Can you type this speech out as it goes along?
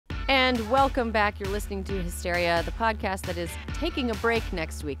And welcome back. You're listening to Hysteria, the podcast that is taking a break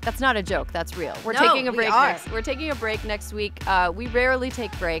next week. That's not a joke. That's real. We're taking a break. We're taking a break next week. We rarely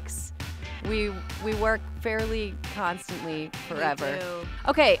take breaks. We work fairly constantly forever.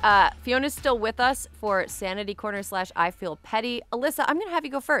 Okay, Fiona's still with us for Sanity Corner / I Feel Petty. Alyssa, I'm going to have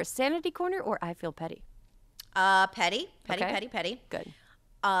you go first. Sanity Corner or I Feel Petty? Petty. Good.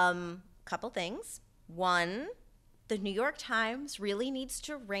 Couple things. One, the New York Times really needs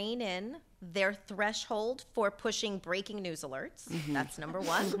to rein in their threshold for pushing breaking news alerts. Mm-hmm. That's number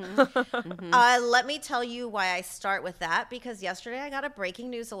one. Mm-hmm. Let me tell you why I start with that, because yesterday I got a breaking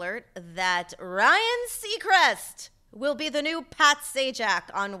news alert that Ryan Seacrest will be the new Pat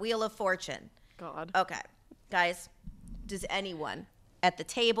Sajak on Wheel of Fortune. God. Okay, guys, does anyone at the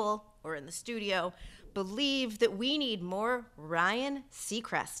table or in the studio believe that we need more Ryan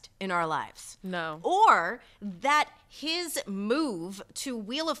Seacrest in our lives? No. Or that his move to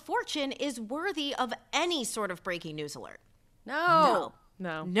Wheel of Fortune is worthy of any sort of breaking news alert? No.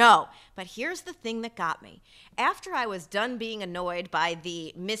 But here's the thing that got me. After I was done being annoyed by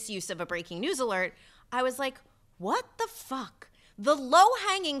the misuse of a breaking news alert, I was like, what the fuck? The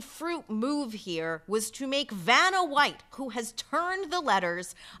low-hanging fruit move here was to make Vanna White, who has turned the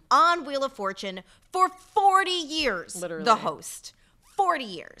letters on Wheel of Fortune for 40 years, literally, the host. 40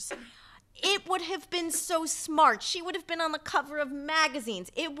 years. It would have been so smart. She would have been on the cover of magazines.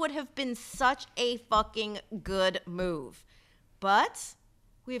 It would have been such a fucking good move. But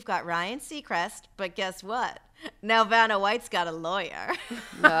we've got Ryan Seacrest, but guess what? Now Vanna White's got a lawyer.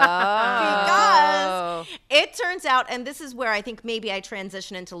 Because it turns out, and this is where I think maybe I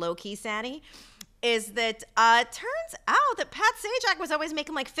transition into low-key Sanity, is that it turns out that Pat Sajak was always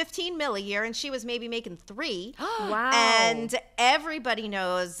making like $15 million a year, and she was maybe making $3 million. Wow. And everybody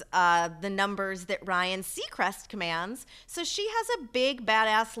knows the numbers that Ryan Seacrest commands. So she has a big,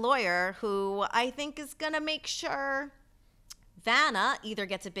 badass lawyer who I think is going to make sure Vanna either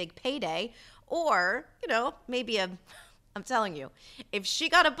gets a big payday or, maybe I'm telling you, if she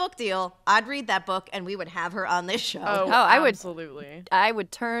got a book deal, I'd read that book and we would have her on this show. I would. Absolutely. I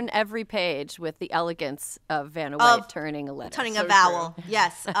would turn every page with the elegance of Vanna White turning a letter. Turning So a vowel. true.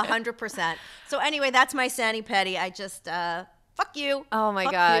 Yes, 100%. So anyway, that's my Sandy Petty. I just, fuck you. Oh my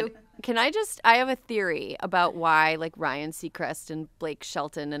Fuck God. you. I have a theory about why like Ryan Seacrest and Blake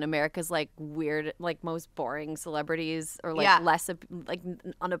Shelton and America's like weird, like most boring celebrities or like less like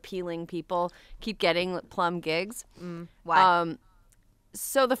unappealing people keep getting plum gigs. Why?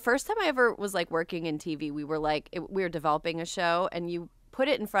 So the first time I ever was like working in TV, we were developing a show and you put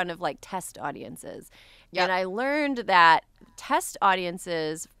it in front of like test audiences. Yep. And I learned that test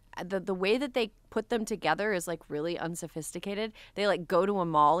audiences, the way that they put them together is like really unsophisticated. They like go to a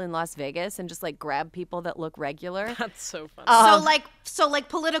mall in Las Vegas and just like grab people that look regular. That's so funny. So like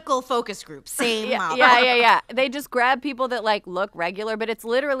political focus groups, same model. Yeah. They just grab people that like look regular, but it's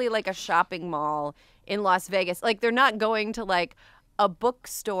literally like a shopping mall in Las Vegas. Like they're not going to like a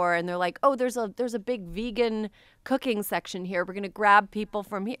bookstore and they're like, oh, there's a big vegan cooking section here. We're gonna grab people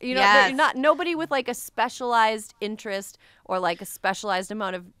from here. Nobody with like a specialized interest or like a specialized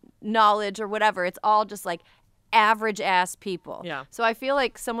amount of knowledge or whatever. It's all just like average ass people. Yeah. So I feel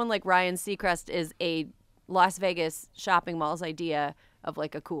like someone like Ryan Seacrest is a Las Vegas shopping mall's idea of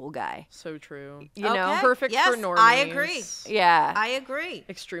like a cool guy. So true. You know? Perfect Yes, for normies. I agree. Yeah. I agree.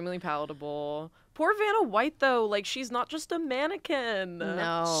 Extremely palatable. Poor Vanna White, though. Like, she's not just a mannequin.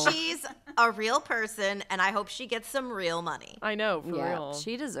 No. She's a real person, and I hope she gets some real money. I know, for Yeah, real.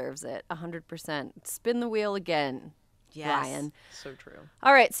 she deserves it 100%. Spin the wheel again. Yes. Ryan. So true.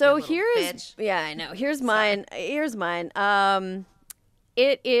 All right, so You little here's bitch. yeah, I know. Here's mine.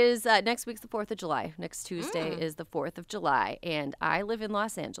 It is next week's the 4th of July. Next Tuesday is the 4th of July, and I live in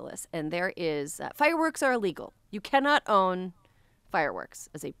Los Angeles, and there is fireworks are illegal. You cannot own fireworks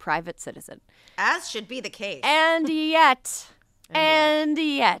as a private citizen. As should be the case. And yet,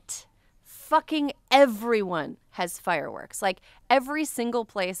 fucking everyone has fireworks. Like every single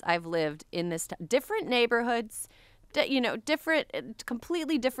place I've lived in this different neighborhoods, different,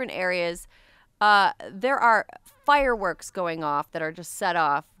 completely different areas. There are fireworks going off that are just set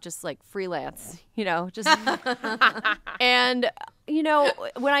off, just like freelance, just. And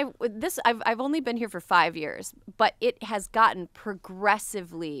I've only been here for 5 years, but it has gotten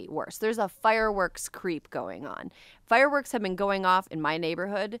progressively worse. There's a fireworks creep going on. Fireworks have been going off in my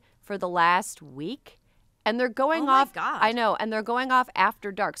neighborhood for the last week. And they're going off. God. I know. And they're going off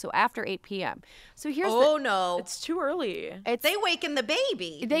after dark. So after 8 p.m. So here's no. It's too early. They waken the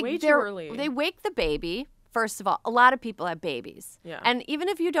baby. Way too early. They wake the baby first of all, a lot of people have babies. Yeah. And even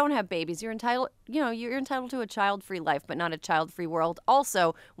if you don't have babies, you're entitled to a child-free life, but not a child-free world.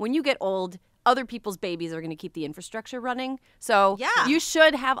 Also, when you get old, other people's babies are going to keep the infrastructure running. So Yeah. you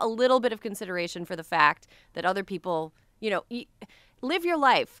should have a little bit of consideration for the fact that other people, live your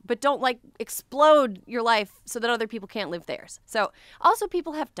life, but don't explode your life so that other people can't live theirs. So also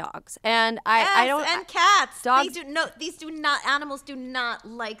people have dogs, and I don't. And cats. Dogs. Animals do not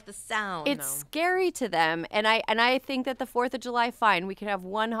like the sound. It's scary to them, and I think that the 4th of July, fine, we can have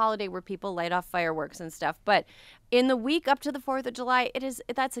one holiday where people light off fireworks and stuff, but in the week up to the 4th of July,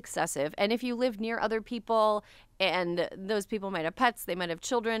 that's excessive. And if you live near other people, and those people might have pets, they might have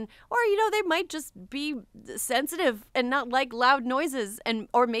children, or they might just be sensitive and not like loud noises,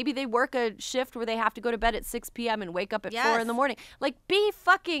 or maybe they work a shift where they have to go to bed at 6 p.m. and wake up at 4 in the morning. Be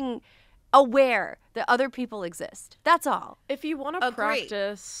fucking aware that other people exist. That's all. If you want to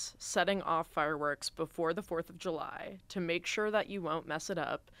practice setting off fireworks before the 4th of July to make sure that you won't mess it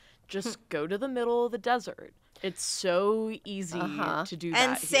up, just go to the middle of the desert. It's so easy to do that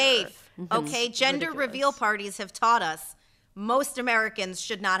and safe. Here. Okay, gender reveal parties have taught us most Americans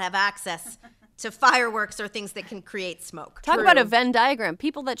should not have access to fireworks or things that can create smoke. Talk about a Venn diagram.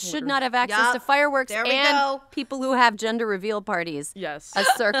 People that should not have access to fireworks, and people who have gender reveal parties. Yes. A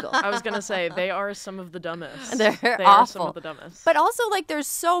circle. I was going to say, they are some of the dumbest. They awful. Are some of the dumbest. But also, there's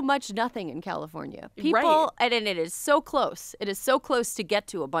so much nothing in California. People, and it is so close. It is so close to get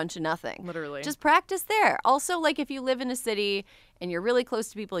to a bunch of nothing. Literally. Just practice there. Also, if you live in a city and you're really close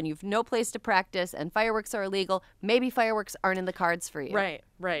to people and you've no place to practice and fireworks are illegal, maybe fireworks aren't in the cards for you. Right.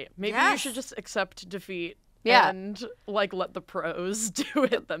 Maybe you should just accept defeat. Yeah. And let the pros do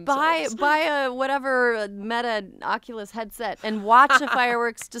it themselves. Buy a whatever Meta Oculus headset and watch a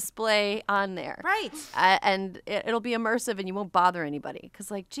fireworks display on there. Right. And it'll be immersive and you won't bother anybody.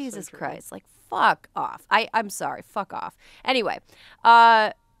 Because Jesus Christ, fuck off. I'm sorry, fuck off. Anyway,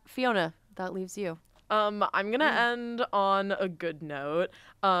 Fiona, that leaves you. I'm going to end on a good note.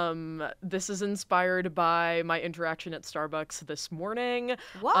 This is inspired by my interaction at Starbucks this morning.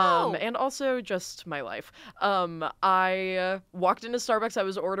 Whoa. And also just my life. I walked into Starbucks. I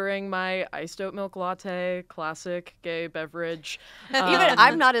was ordering my iced oat milk latte, classic gay beverage. Even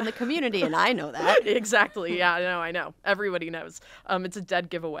I'm not in the community, and I know that. Exactly. Yeah, I know. Everybody knows. It's a dead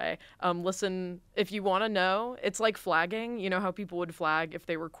giveaway. Listen, if you want to know, it's like flagging. You know how people would flag if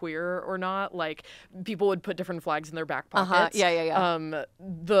they were queer or not? People would put different flags in their back pockets. Yeah.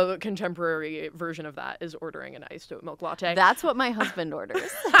 The contemporary version of that is ordering an iced oat milk latte. That's what my husband orders.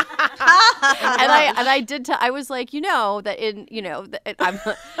 and I did. I was like, that in, I'm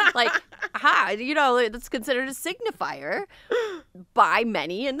that's considered a signifier by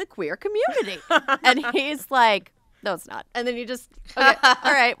many in the queer community. And he's like, no, it's not. And then you just, okay,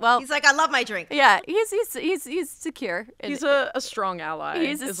 all right, well. He's like, I love my drink. Yeah, he's secure. He's a strong ally.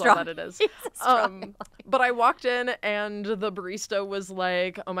 He's is strong, all that it is. He's a strong ally. But I walked in and the barista was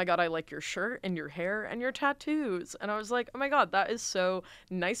like, oh my God, I like your shirt and your hair and your tattoos. And I was like, oh my God, that is so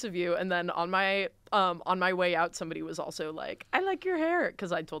nice of you. And then on my way out, somebody was also like, I like your hair,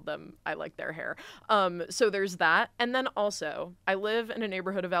 because I told them I like their hair. So there's that. And then also, I live in a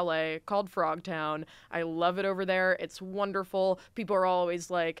neighborhood of LA called Frogtown. I love it over there. It's wonderful. People are always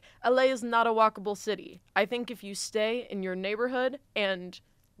like, LA is not a walkable city. I think if you stay in your neighborhood and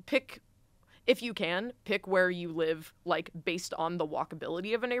if you can, pick where you live, based on the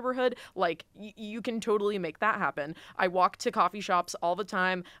walkability of a neighborhood, you can totally make that happen. I walk to coffee shops all the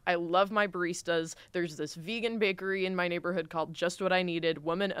time. I love my baristas. There's this vegan bakery in my neighborhood called Just What I Needed,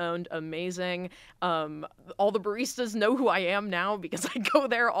 woman-owned, amazing. All the baristas know who I am now because I go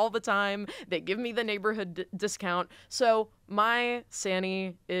there all the time. They give me the neighborhood discount. So my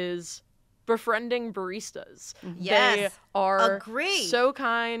Sanity is befriending baristas. Yes. They are Agree. so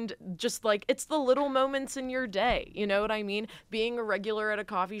kind. Just it's the little moments in your day. You know what I mean? Being a regular at a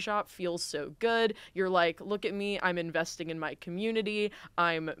coffee shop feels so good. You're like, look at me. I'm investing in my community.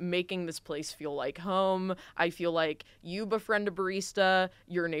 I'm making this place feel like home. I feel like you befriend a barista.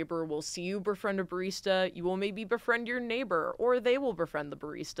 Your neighbor will see you befriend a barista. You will maybe befriend your neighbor, or they will befriend the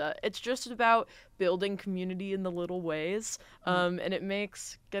barista. It's just about building community in the little ways. And it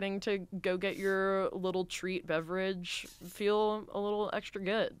makes getting to go get your little treat beverage feel a little extra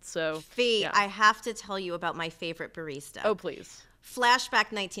good. So, Fee, I have to tell you about my favorite barista. Oh, please.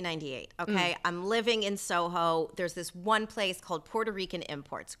 Flashback 1998, okay? I'm living in Soho. There's this one place called Puerto Rican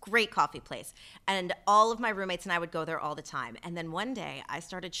Imports. Great coffee place. And all of my roommates and I would go there all the time. And then one day I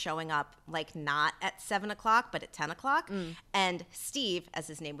started showing up, not at 7 o'clock, but at 10 o'clock. And Steve, as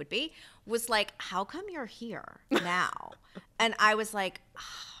his name would be, was like, how come you're here now? And I was like,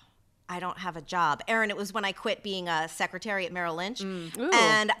 I don't have a job. Erin, it was when I quit being a secretary at Merrill Lynch. Ooh.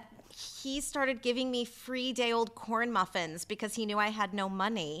 And he started giving me free day-old corn muffins because he knew I had no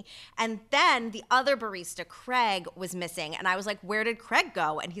money. And then the other barista, Craig, was missing. And I was like, where did Craig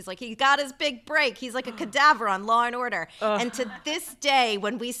go? And he's like, he got his big break. He's like a cadaver on Law and Order. And to this day,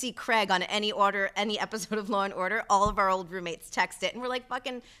 when we see Craig on any episode of Law and Order, all of our old roommates text it. And we're like,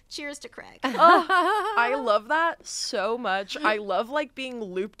 fucking cheers to Craig. I love that so much. I love like being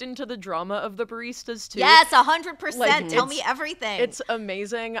looped into the drama of the baristas too. Yes, 100%. Like, Tell me everything. It's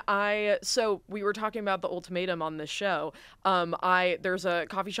amazing. So we were talking about the ultimatum on this show. There's a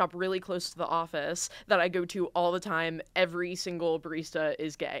coffee shop really close to the office that I go to all the time. Every single barista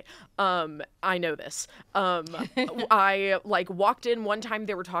is gay. I know this. I like walked in one time,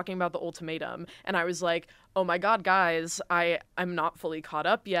 they were talking about the ultimatum, and I was like, oh my God, guys, I'm not fully caught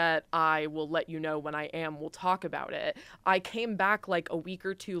up yet. I will let you know when I am. We'll talk about it. I came back like a week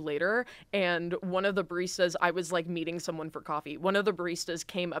or two later, and one of the baristas, I was like meeting someone for coffee. One of the baristas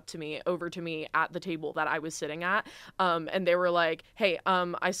came up to me, over to me at the table that I was sitting at, and they were like, hey,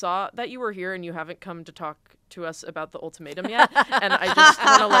 I saw that you were here and you haven't come to talk to us about the ultimatum yet, and I just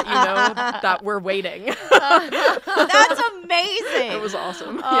want to let you know that we're waiting. That's amazing. It was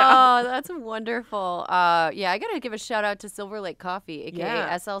awesome. Oh, that's wonderful. Yeah, I gotta give a shout out to Silver Lake Coffee, aka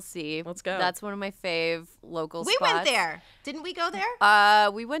Yeah. SLC. Let's go. That's one of my fave local We spots. went there. Didn't we go there?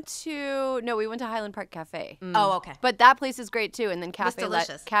 We went to Highland Park Cafe. Oh, okay. But that place is great too. And then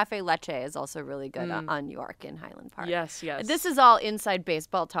delicious. Cafe Leche is also really good on York in Highland Park. Yes, yes. This is all inside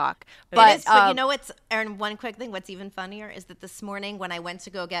baseball talk. It But is, but you know what's, Erin, one quick thing, what's even funnier is that this morning when I went to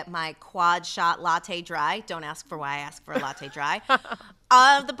go get my quad shot latte dry, don't ask for why I asked for a latte dry,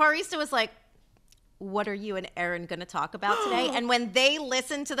 the barista was like, what are you and Erin going to talk about today? And when they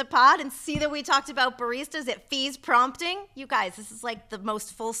listen to the pod and see that we talked about baristas at Fees Prompting, you guys, this is like the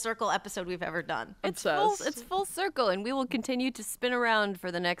most full circle episode we've ever done. it's full circle, and we will continue to spin around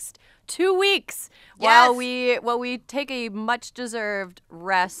for the next 2 weeks while we take a much deserved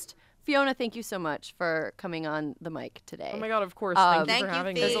rest. Fiona, thank you so much for coming on the mic today. Oh my God, of course. Thank you Thank for you,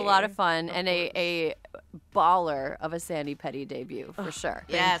 having Fee. me. It was a lot of fun and a baller of a Sandy Petty debut for sure.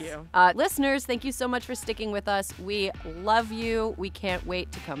 Yes. Thank you. Listeners, thank you so much for sticking with us. We love you. We can't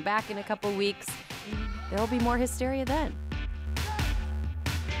wait to come back in a couple weeks. There will be more hysteria then.